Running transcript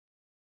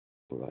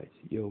Alright,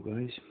 yo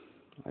guys,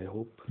 I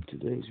hope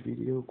today's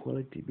video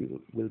quality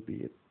will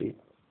be a bit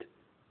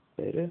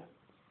better.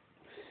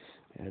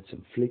 I had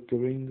some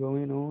flickering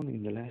going on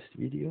in the last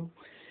video.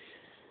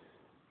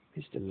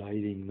 It's the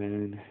lighting,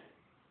 man,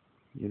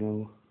 you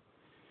know,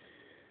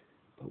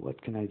 but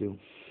what can I do?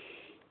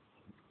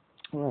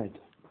 Alright,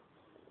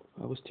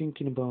 I was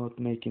thinking about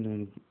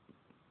making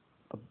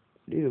a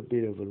little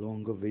bit of a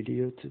longer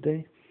video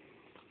today.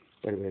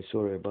 By the way,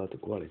 sorry about the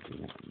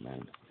quality,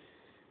 man.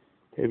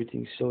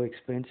 Everything's so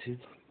expensive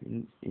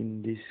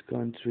in this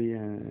country,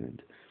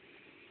 and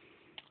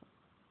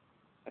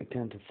I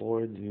can't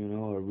afford,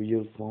 a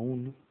real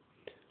phone,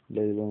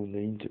 let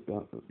alone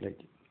like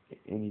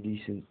any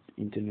decent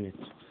internet.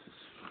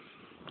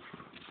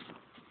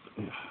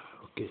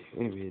 Okay,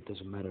 anyway, it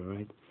doesn't matter,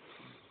 right?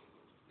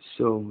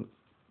 So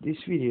this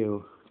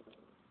video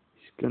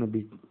is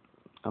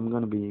I'm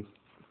gonna be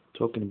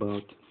talking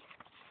about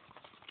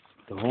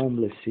the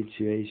homeless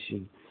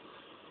situation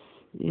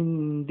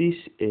in this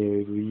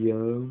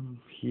area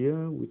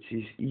here, which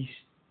is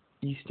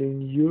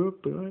Eastern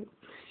Europe, right?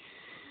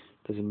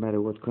 Doesn't matter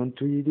what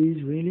country it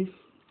is, really.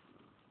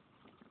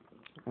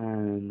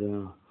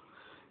 And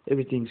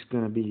everything's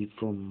gonna be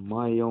from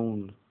my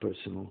own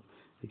personal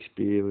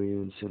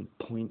experience and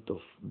point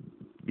of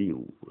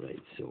view, right?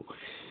 So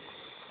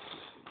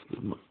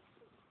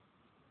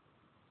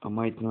I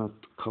might not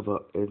cover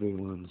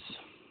everyone's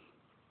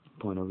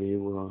point of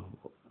view or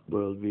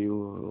worldview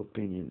or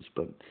opinions,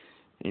 but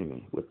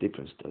anyway, what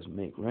difference does it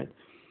make, right?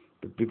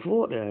 But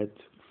before that,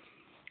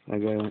 I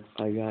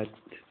got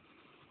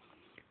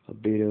a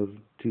bit of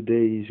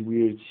today's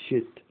weird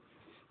shit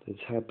that's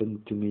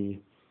happened to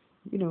me,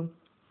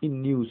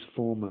 in news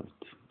format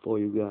for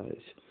you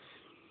guys.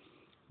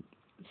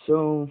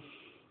 So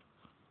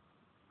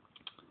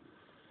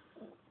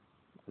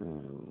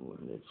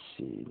let's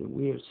see the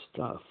weird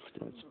stuff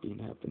that's been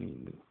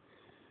happening.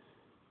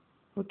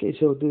 Okay,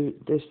 so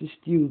there's this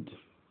dude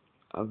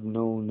I've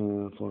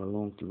known for a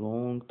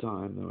long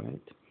time,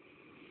 right?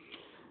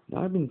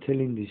 Now I've been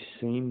telling this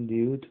same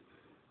dude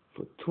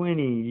for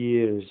 20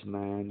 years,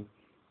 man,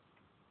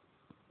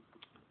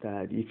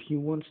 that if he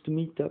wants to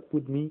meet up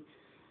with me,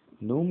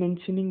 no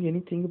mentioning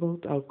anything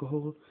about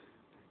alcohol,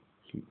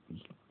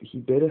 he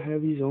better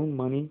have his own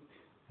money,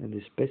 and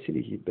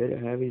especially he better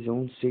have his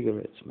own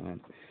cigarettes,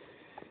 man.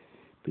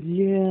 But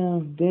yeah,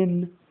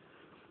 then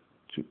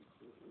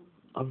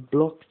I've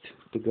blocked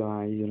the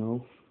guy,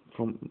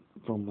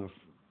 from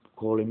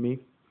calling me.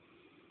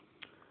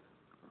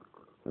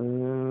 I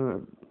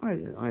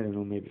don't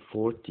know, maybe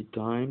 40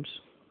 times.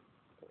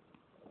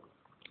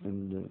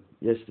 And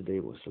yesterday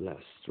was the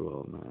last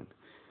straw, man.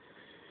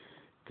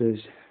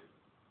 Because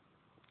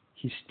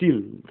he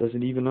still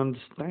doesn't even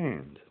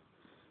understand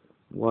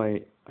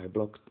why I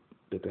blocked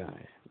the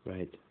guy,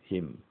 right?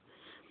 Him.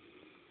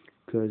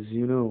 Because,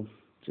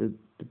 the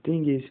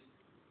thing is,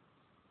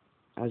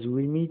 as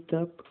we meet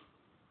up,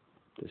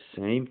 the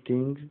same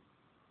thing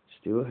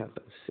still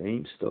happens,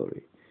 same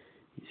story.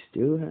 He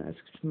still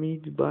asks me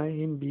to buy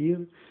him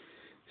beer,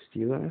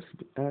 still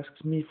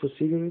asks me for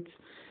cigarettes,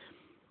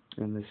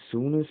 and as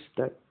soon as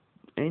that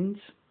ends,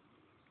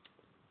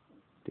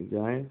 the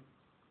guy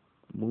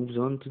moves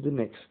on to the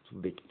next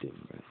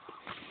victim,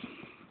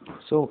 right?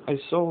 So I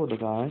saw the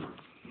guy,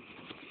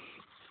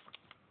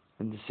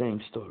 and the same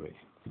story.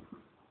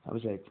 I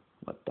was like,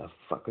 what the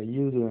fuck are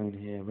you doing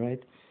here,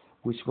 right?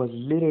 Which was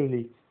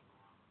literally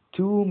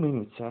 2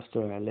 minutes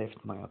after I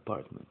left my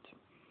apartment.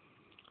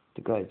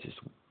 The guy just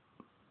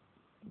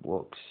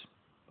walks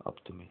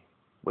up to me.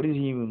 What is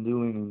he even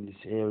doing in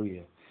this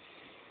area?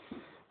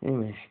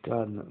 Anyway,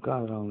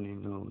 God only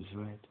knows,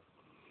 right?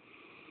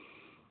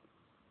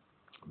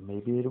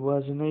 Maybe it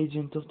was an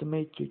agent of the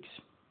Matrix.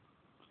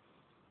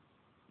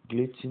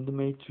 Glitch in the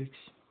Matrix.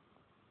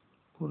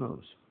 Who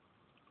knows?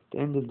 At the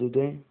end of the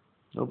day,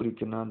 nobody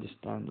can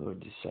understand or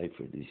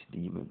decipher these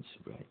demons,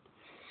 right?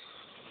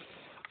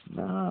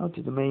 Now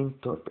to the main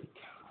topic.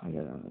 I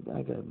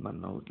got my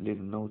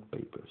little note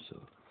paper, so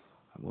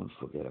I won't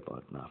forget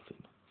about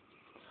nothing.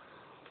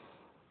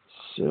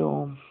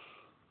 So,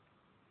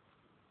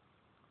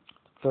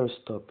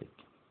 first topic.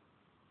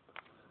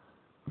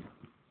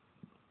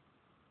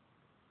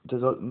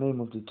 The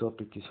name of the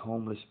topic is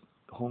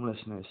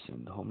homelessness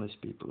and homeless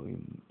people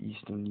in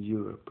Eastern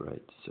Europe,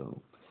 right?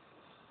 So,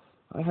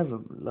 I have a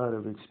lot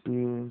of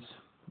experience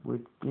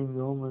with being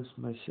homeless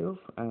myself,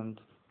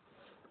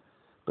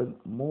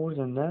 but more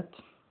than that,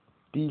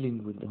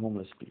 dealing with the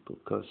homeless people.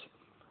 Because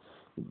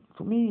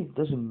for me, it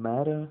doesn't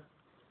matter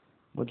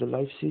what the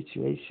life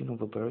situation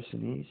of a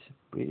person is.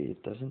 Really,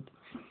 it doesn't.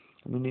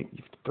 I mean,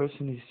 if the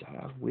person is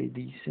halfway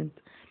decent,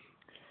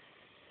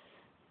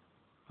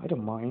 I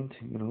don't mind,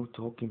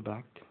 talking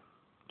back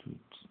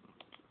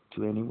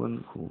to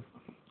anyone who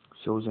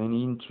shows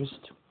any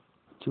interest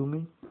to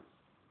me.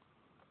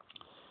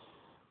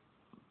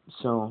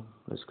 So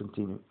let's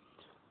continue.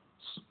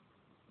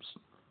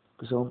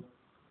 So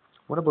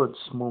what about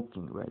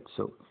smoking, right?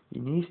 So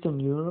in Eastern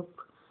Europe,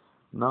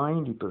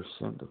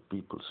 90% of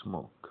people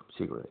smoke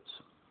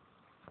cigarettes.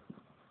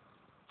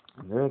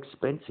 And they're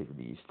expensive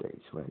these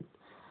days, right?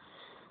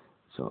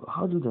 So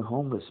how do the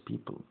homeless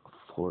people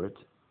afford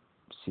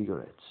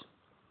cigarettes?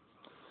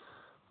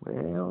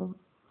 Well,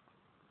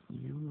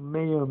 you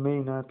may or may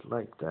not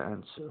like the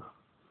answer.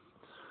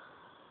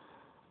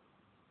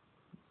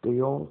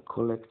 They all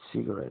collect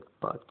cigarette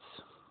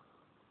butts,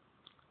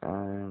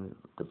 and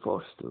the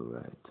forced to,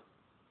 right?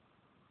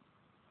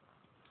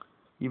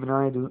 Even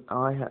I do.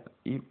 I have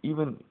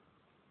even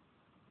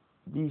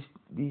these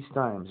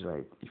times,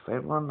 right? If I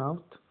run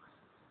out,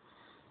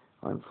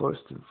 I'm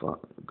forced to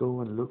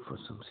go and look for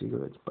some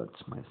cigarette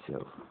butts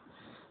myself.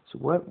 So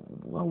what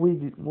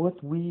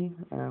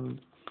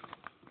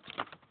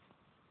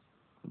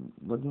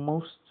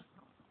most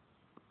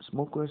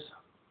smokers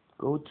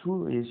go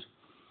through is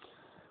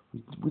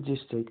we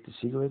just take the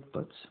cigarette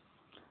butts,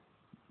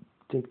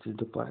 take the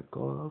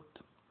tobacco out,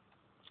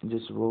 and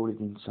just roll it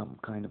in some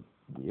kind of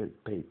weird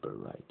paper,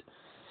 right?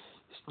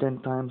 It's 10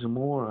 times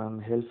more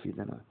unhealthy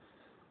than a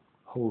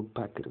whole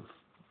packet of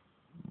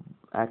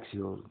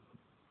actual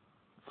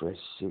fresh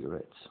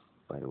cigarettes,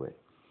 by the way.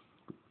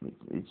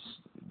 It's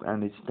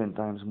 10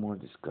 times more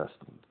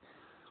disgusting.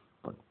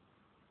 But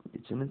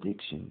it's an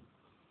addiction.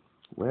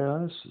 Where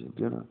else you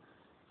gonna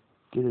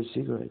get a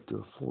cigarette to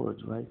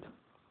afford, right?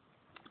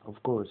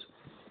 Of course,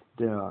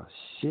 there are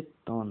shit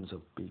tons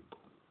of people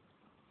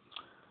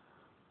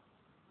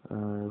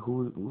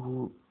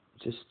who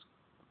just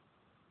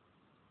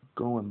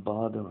go and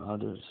bother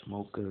other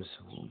smokers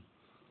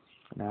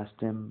and ask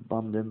them,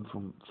 bum them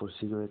for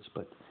cigarettes.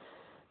 But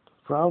the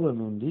problem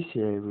in this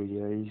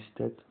area is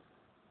that,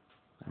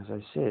 as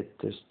I said,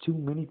 there's too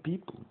many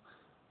people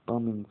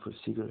bumming for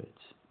cigarettes.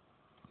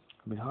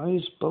 I mean, how are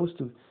you supposed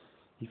to?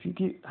 If you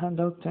hand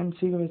out 10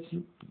 cigarettes,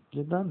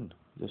 you're done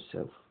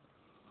yourself,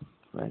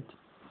 right?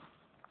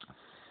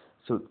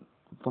 So,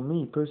 for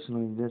me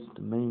personally, that's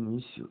the main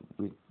issue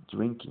with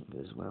drinking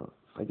as well.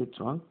 If I get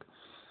drunk,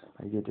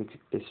 I get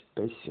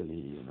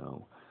especially,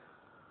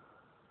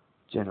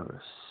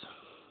 generous.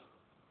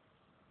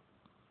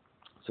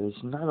 So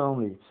it's not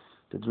only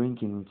the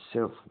drinking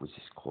itself which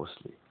is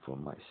costly for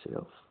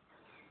myself.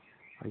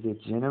 I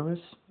get generous.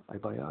 I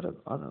buy other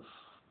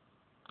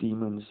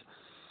demons,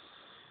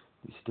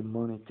 these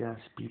demonic ass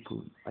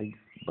people. I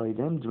buy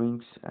them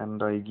drinks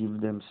and I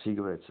give them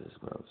cigarettes as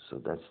well.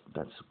 So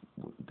that's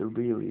the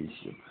real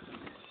issue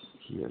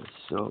here.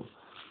 So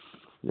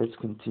let's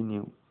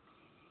continue.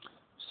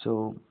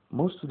 So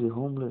most of the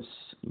homeless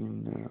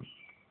in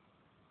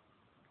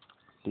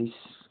this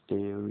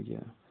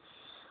area,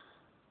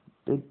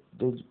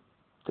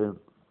 their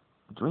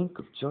drink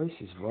of choice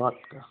is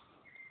vodka,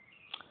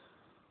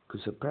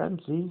 because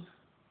apparently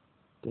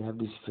they have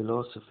this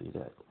philosophy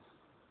that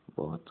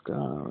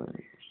vodka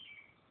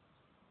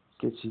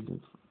gets you the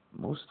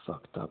most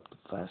fucked up the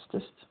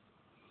fastest.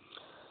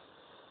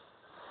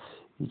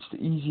 It's the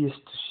easiest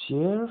to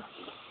share.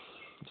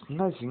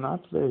 It's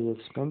not very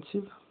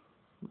expensive,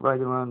 right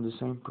around the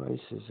same price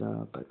as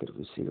a packet of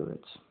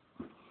cigarettes.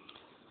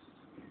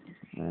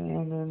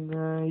 And then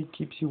it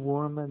keeps you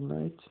warm at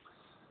night,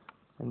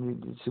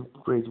 and it's a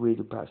great way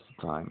to pass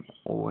the time.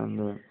 Oh,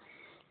 and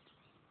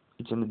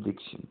it's an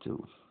addiction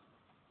too.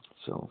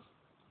 So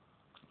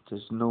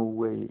there's no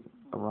way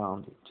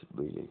around it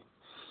really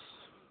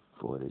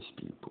for these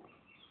people.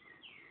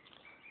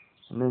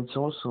 And it's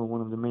also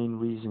one of the main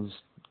reasons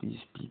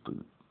these people,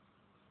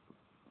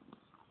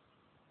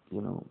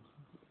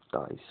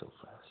 die so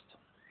fast.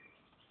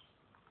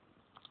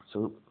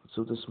 So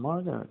the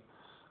smarter,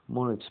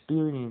 more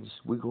experienced,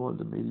 we call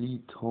them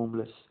elite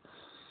homeless,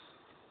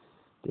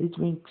 they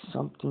drink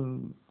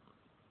something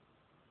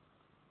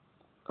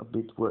a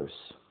bit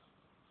worse.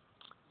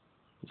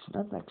 It's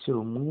not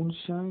actual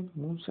moonshine.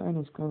 Moonshine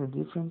is kind of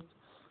different,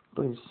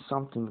 but it's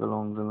something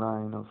along the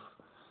line of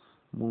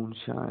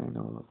moonshine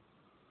or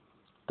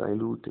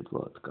diluted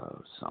vodka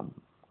or some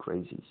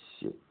crazy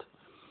shit.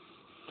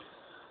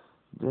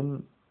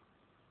 Then,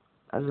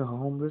 as a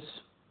homeless,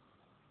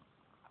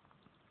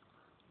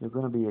 you're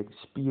going to be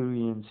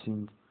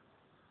experiencing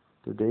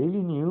the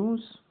daily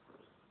news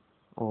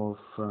of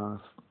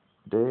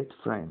dead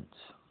friends.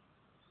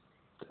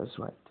 That's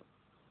right.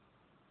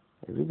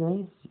 Every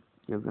day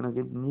you're going to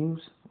get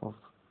news of,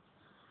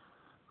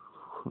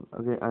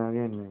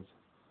 again,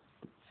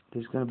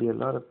 there's going to be a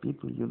lot of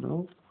people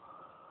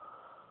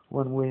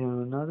one way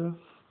or another,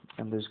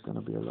 and there's going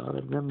to be a lot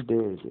of them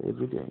dead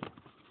every day.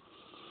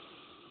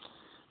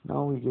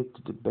 Now we get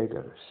to the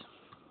beggars.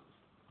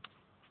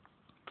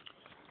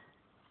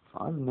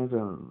 I've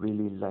never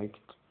really liked.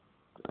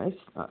 I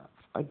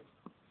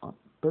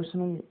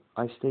personally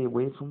I stay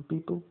away from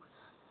people,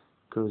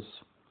 because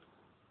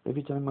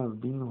every time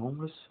I've been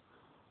homeless,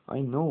 I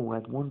know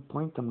at one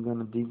point I'm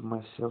gonna dig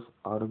myself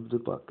out of the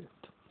bucket.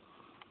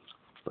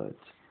 But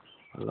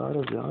a lot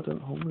of the other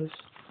homeless,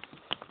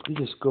 they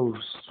just go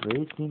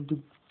straight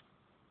into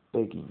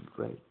begging,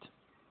 right?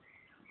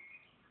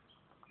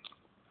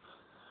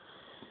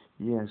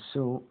 Yeah,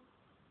 so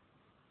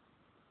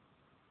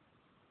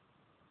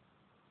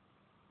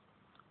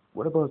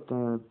what about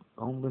the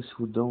homeless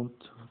who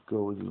don't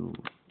go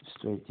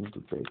straight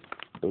into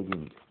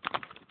begging?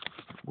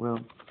 Well,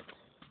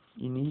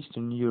 in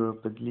Eastern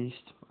Europe at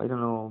least, I don't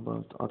know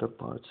about other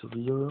parts of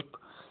Europe,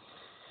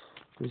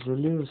 there's a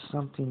little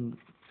something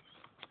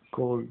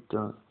called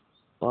the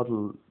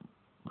bottle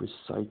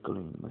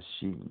recycling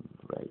machine,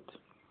 right?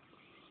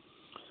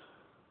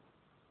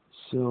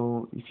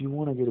 So if you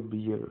want to get a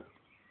beer,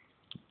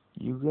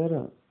 you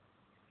gotta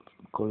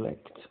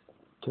collect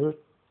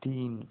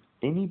 13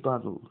 any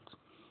bottles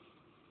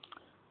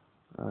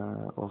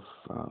of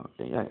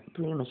yeah,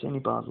 pretty much any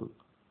bottle,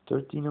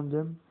 13 of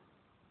them,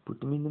 put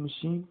them in the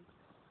machine,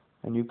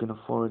 and you can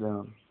afford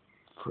a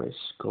fresh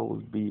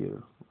cold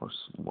beer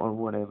or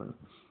whatever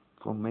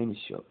from any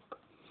shop.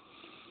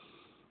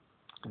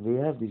 And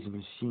they have these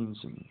machines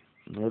in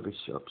every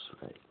shops,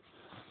 right?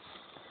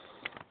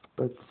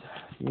 But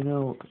you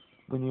know,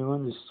 when you're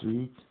on the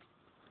street,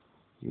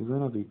 you're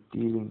gonna be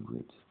dealing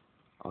with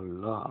a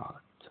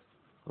lot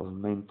of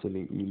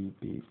mentally ill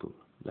people,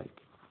 like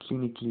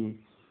clinically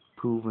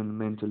proven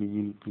mentally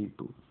ill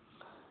people.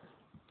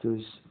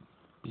 Because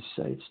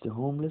besides the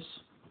homeless,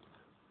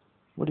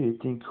 what do you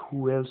think?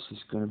 Who else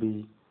is gonna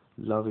be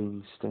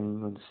loving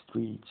staying on the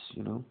streets?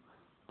 You know,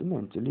 the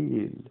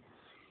mentally ill.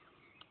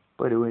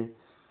 By the way,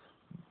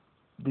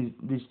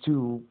 these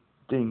two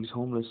things,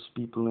 homeless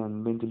people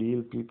and mentally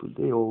ill people,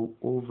 they all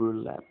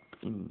overlap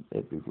in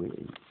every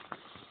way.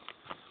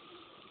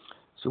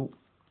 So,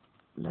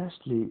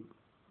 lastly,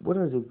 what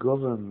are the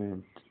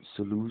government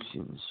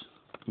solutions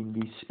in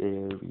this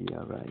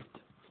area, right?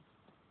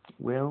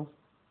 Well,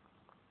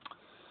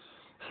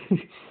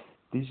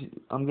 this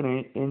I'm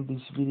gonna end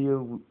this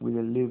video with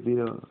a little bit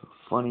of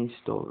funny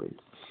story,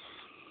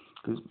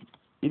 because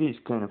it is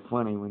kind of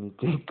funny when you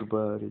think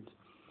about it.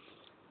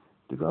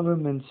 The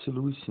government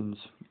solutions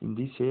in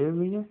this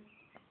area,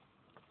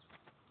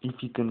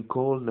 if you can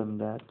call them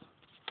that,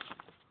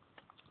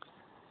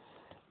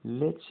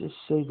 let's just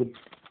say the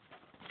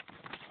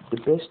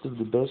best of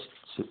the best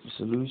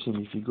solution,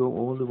 if you go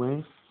all the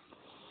way,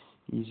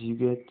 is you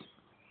get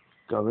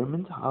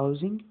government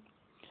housing,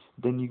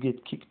 then you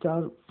get kicked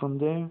out from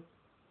there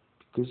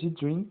because you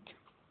drink,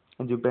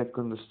 and you're back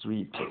on the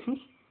street.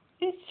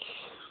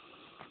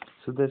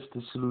 So that's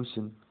the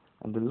solution.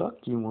 And the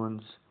lucky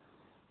ones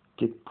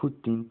get put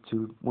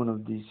into one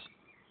of these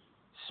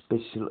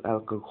special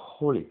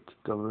alcoholic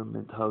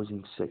government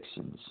housing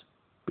sections,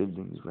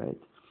 buildings, right?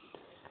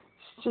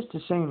 It's just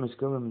the same as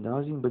government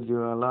housing, but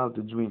you're allowed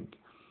to drink.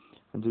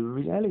 And the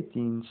reality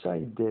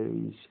inside there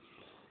is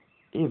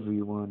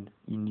everyone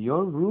in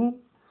your room,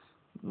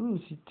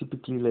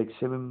 typically like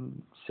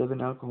seven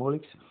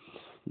alcoholics,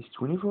 is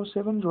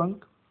 24/7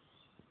 drunk,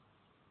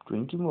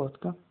 drinking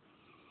vodka,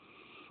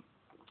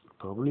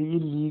 probably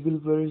illegal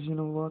version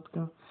of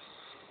vodka,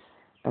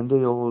 and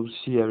they all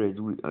share it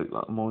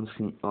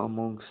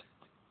amongst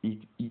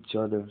each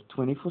other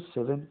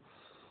 24/7.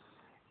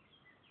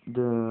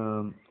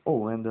 The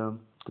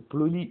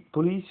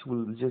police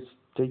will just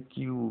take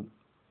you,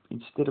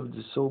 instead of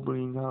the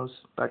sobering house,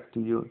 back to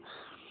your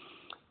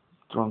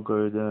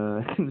drunkard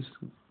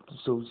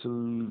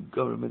social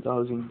government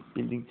housing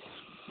building.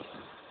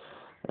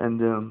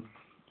 And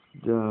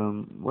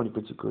what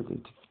do you call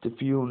it? The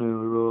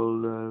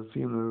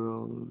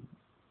funeral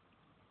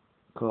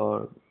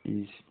car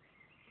is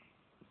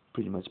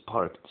pretty much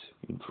parked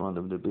in front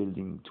of the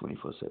building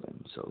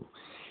 24/7. So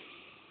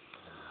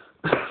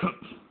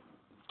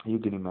you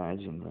can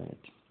imagine,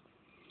 right?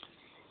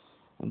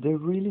 And there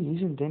really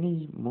isn't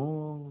any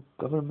more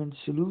government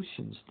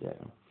solutions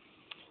there.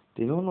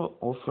 They don't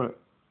offer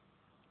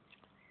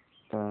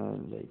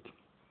like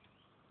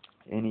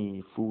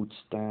any food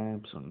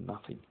stamps or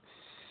nothing.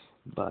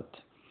 But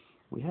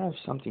we have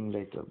something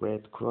like a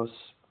Red Cross,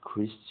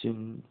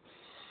 Christian,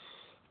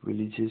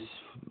 religious,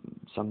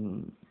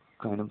 some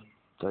kind of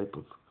type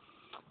of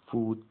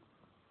food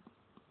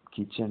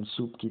kitchen,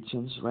 soup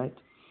kitchens, right?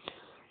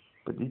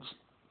 But it's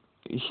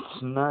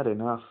not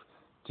enough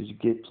to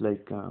get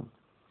like a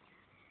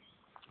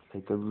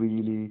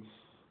really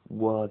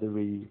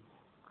watery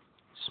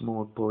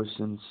small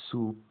portion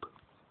soup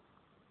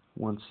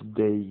once a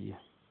day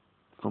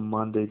from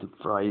Monday to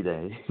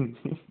Friday.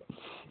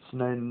 It's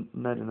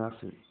not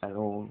enough at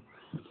all.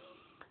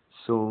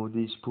 So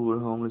these poor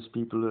homeless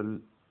people are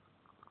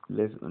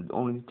left. The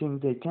only thing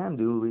they can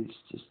do is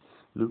just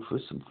look for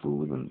some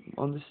food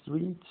on the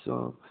streets,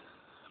 or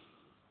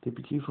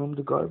typically from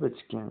the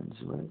garbage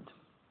cans, right?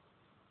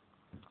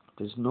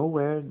 There's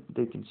nowhere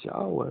they can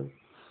shower,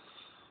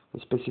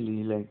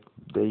 especially like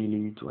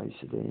daily,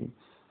 twice a day.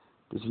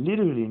 There's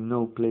literally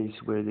no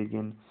place where they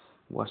can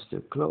wash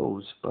their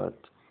clothes,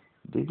 but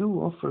they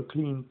do offer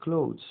clean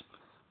clothes.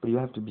 But you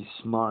have to be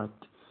smart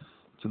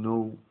to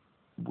know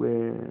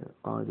where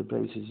are the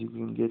places you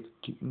can get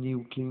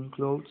new clean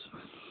clothes.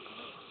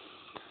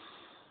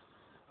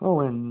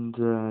 Oh, and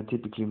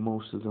typically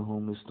most of the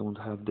homeless don't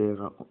have their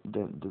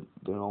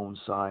own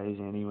size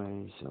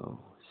anyway, so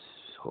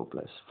it's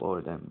hopeless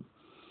for them.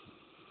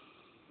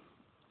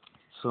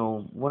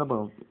 So what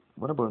about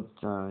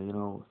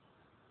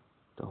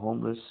the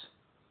homeless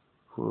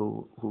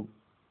who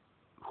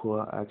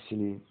are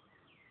actually,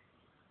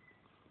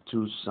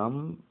 through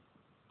some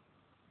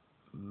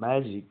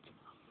magic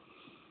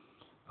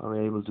are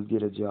able to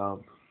get a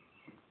job,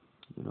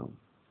 you know,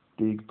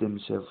 dig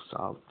themselves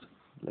out,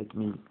 like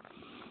me.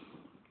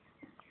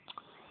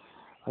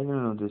 I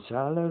don't know, the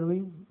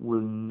salary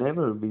will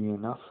never be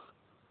enough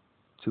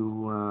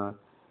to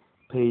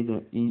pay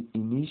the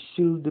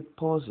initial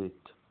deposit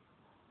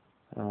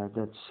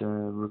that's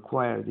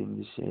required in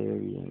this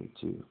area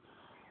to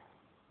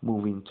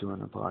move into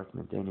an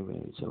apartment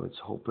anyway, so it's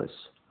hopeless.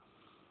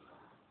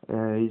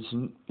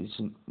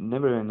 It's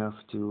never enough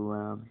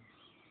to,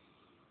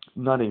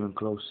 not even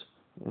close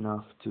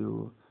enough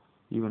to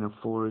even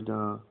afford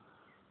a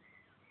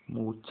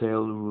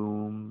motel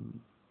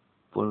room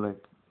for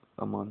like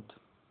a month.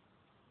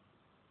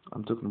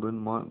 I'm talking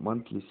about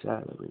monthly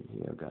salary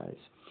here, guys.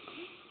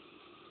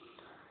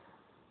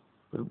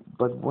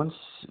 But once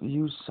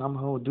you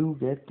somehow do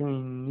get the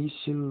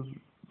initial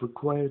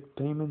required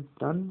payment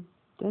done,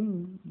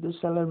 then the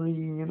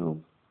salary,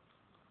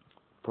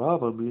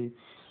 probably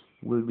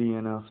will be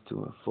enough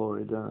to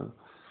afford the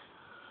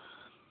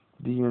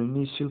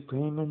initial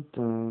payment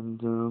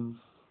and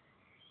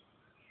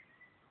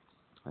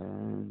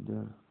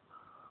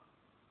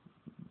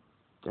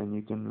then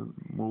you can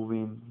move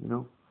in.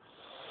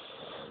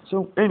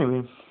 So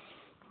anyway,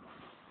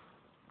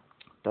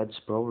 that's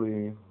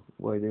probably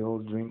why they all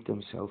drink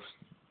themselves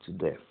to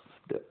death.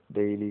 The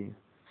daily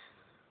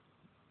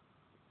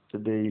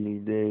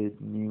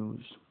dead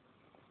news.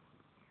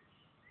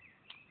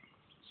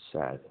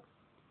 Sad.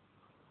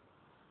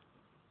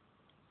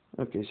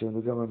 Okay, so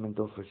the government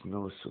offers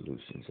no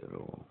solutions at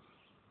all.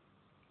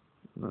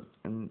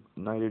 And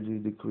neither do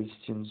the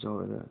Christians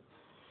or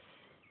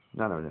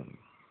none of them.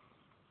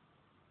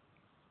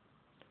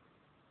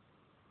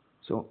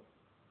 So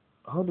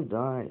how do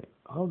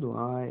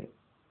I,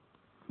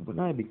 when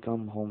I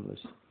become homeless,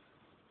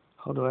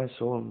 how do I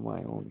solve my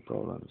own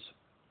problems?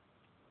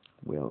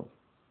 Well,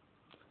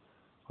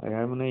 I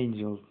have an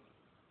angel.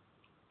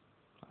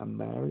 I'm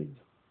married,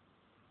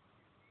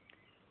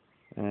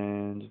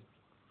 and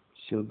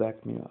she'll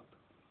back me up.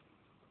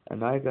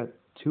 And I got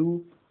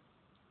two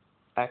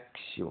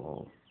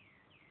actual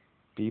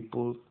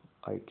people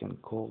I can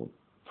call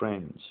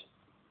friends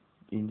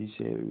in this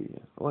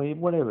area, or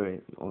whatever,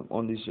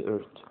 on this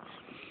earth,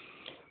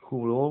 who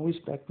will always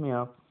back me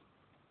up,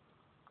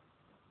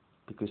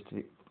 because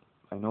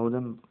I know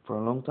them for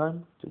a long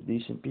time. They're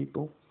decent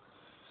people,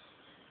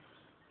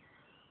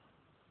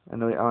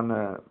 and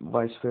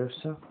vice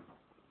versa.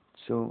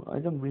 So I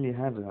don't really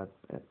have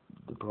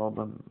the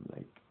problem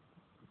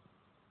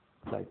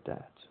like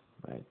that,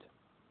 right?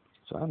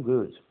 So I'm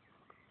good.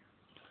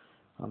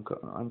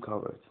 I'm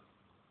covered.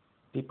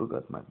 People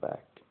got my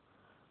back.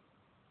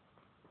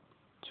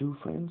 Two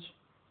friends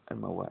and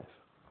my wife.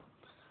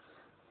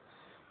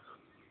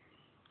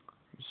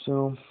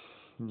 So,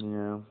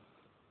 yeah,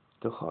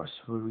 the harsh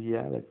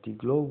reality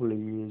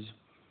globally is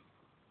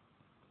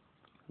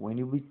when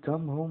you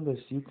become homeless,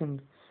 you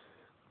can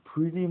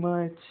pretty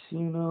much, I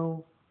don't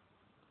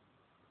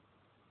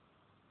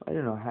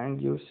know, hang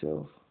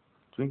yourself,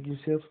 drink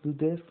yourself to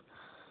death,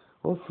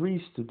 or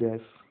freeze to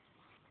death.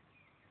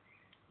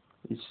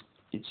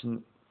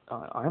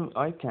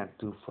 I can't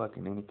do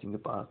fucking anything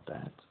about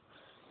that.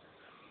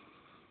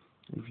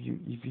 If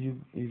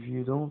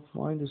you don't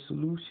find a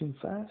solution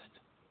fast,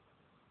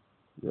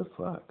 you're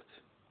fucked.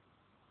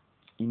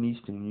 In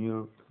Eastern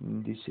Europe,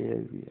 in this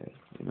area,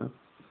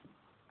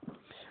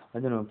 I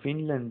don't know,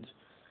 Finland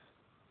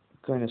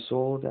kind of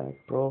solved that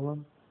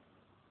problem,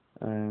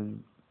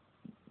 and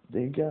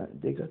they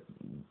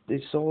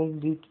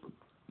solved it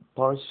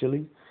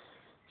partially.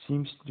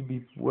 Seems to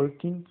be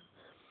working.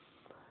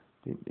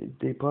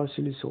 They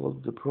partially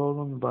solved the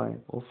problem by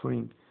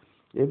offering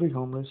every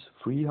homeless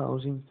free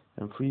housing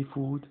and free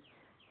food.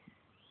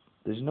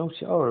 There's no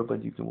shower,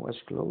 but you can wash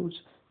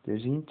clothes.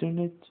 There's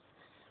internet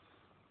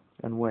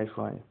and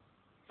Wi-Fi,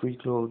 free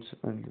clothes,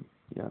 and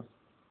yeah,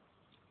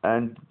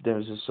 and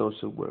there's a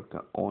social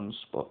worker on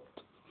spot.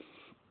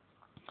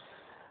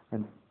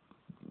 And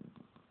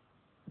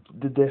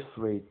the death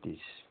rate is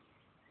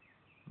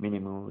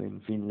minimal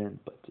in Finland,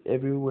 but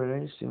everywhere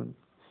else in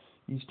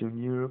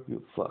Eastern Europe,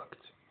 you're fucked.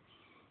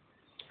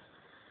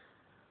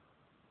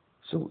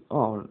 So,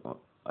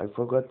 I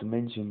forgot to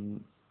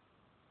mention,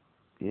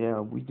 yeah,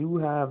 we do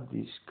have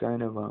this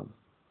kind of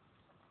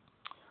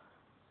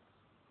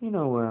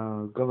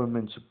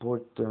government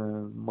support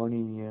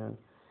money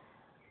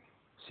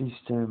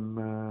system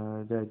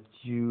that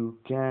you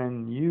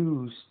can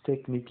use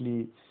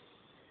technically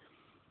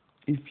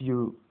if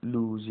you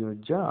lose your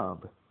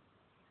job.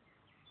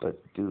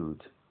 But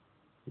dude,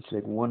 it's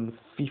like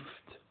 1/5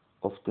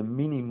 of the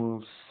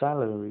minimal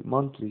salary,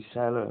 monthly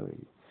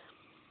salary,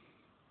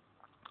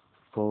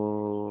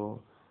 for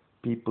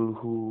people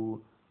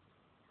who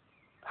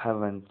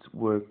haven't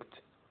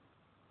worked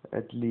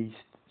at least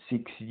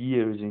 6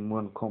 years in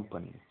one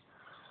company.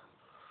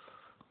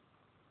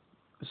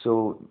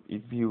 So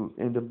if you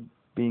end up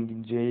being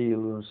in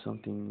jail or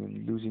something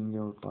and losing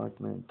your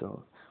apartment,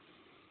 or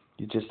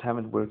you just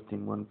haven't worked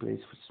in one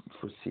place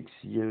for 6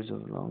 years or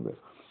longer,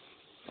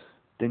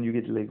 then you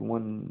get like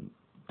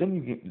then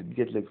you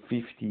get like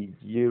 50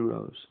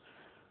 euros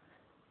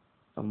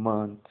a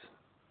month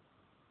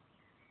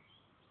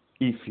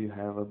if you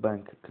have a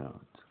bank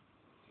account.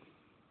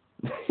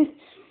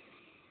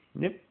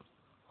 Yep.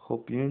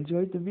 Hope you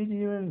enjoyed the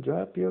video and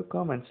drop your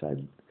comments.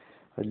 I'd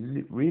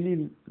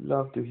really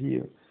love to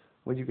hear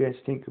what you guys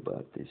think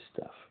about this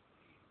stuff.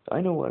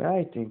 I know what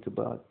I think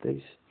about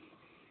this.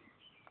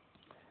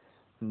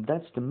 And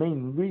that's the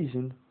main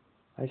reason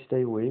I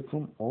stay away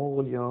from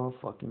all y'all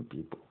fucking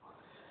people.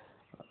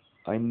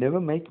 I never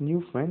make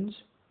new friends.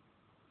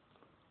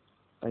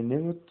 I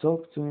never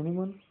talk to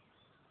anyone.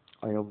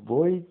 I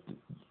avoid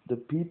the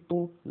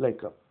people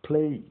like a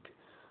plague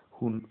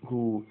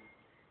who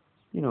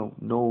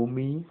know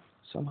me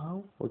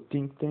somehow or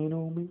think they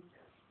know me.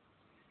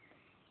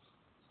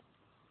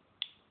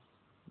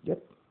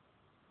 Yep.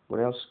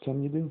 What else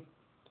can you do?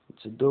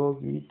 It's a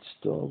dog eats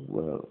dog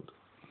world.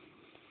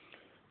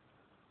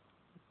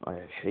 I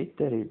hate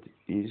that it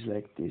is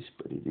like this,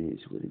 but it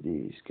is what it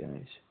is,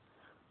 guys.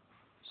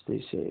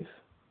 Stay safe.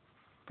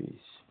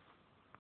 Peace.